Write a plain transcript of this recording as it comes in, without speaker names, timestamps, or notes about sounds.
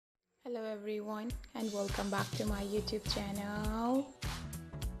Hello everyone and welcome back to my YouTube channel.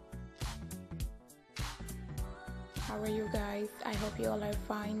 How are you guys? I hope you all are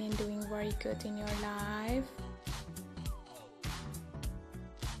fine and doing very good in your life.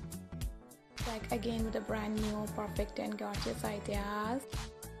 Back again with a brand new perfect and gorgeous ideas.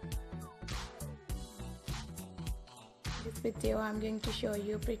 In this video I'm going to show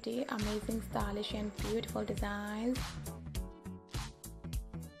you pretty, amazing, stylish and beautiful designs.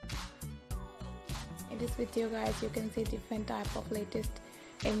 In this video guys, you can see different type of latest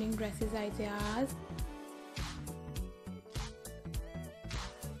evening dresses ideas.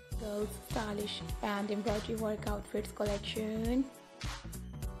 Girls stylish and embroidery work outfits collection.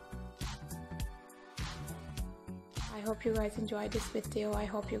 I hope you guys enjoyed this video. I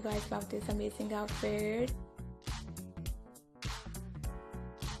hope you guys love this amazing outfit.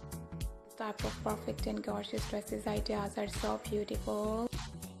 This type of perfect and gorgeous dresses ideas are so beautiful.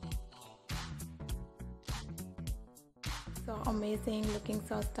 So amazing, looking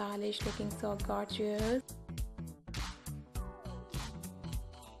so stylish, looking so gorgeous.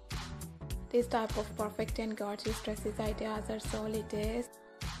 This type of perfect and gorgeous dresses ideas are so latest.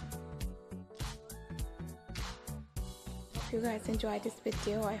 Hope you guys enjoyed this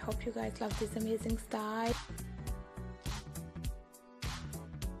video. I hope you guys love this amazing style.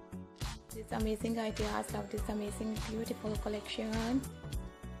 These amazing ideas, love this amazing beautiful collection.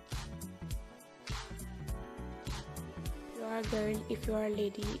 Girl, if you are a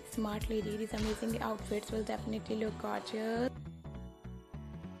lady, smart lady, these amazing outfits will definitely look gorgeous.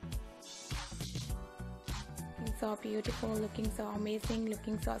 Looking so beautiful, looking so amazing,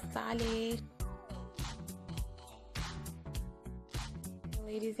 looking so stylish.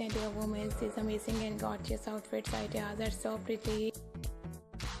 Ladies and dear women, these amazing and gorgeous outfits ideas are so pretty.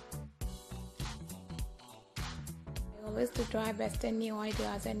 I always do try best and new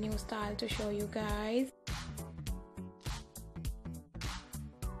ideas and new style to show you guys.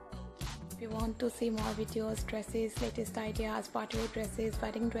 If you want to see more videos, dresses, latest ideas, party wear dresses,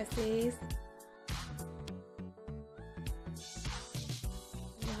 wedding dresses,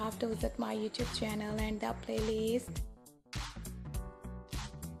 you have to visit my YouTube channel and the playlist.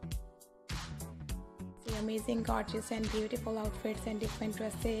 See amazing, gorgeous and beautiful outfits and different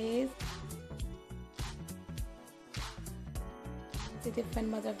dresses. See different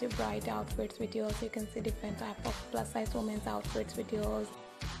mother of the bride outfits videos. You can see different type of plus size women's outfits videos.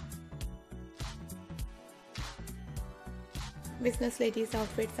 Business ladies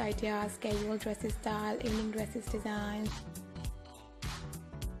outfits ideas, casual dresses style, evening dresses designs.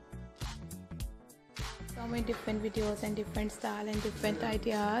 So many different videos and different style and different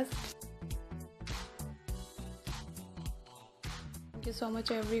ideas. Thank you so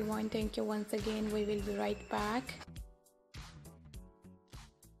much everyone. Thank you once again. We will be right back.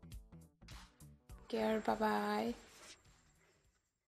 Take care. Bye bye.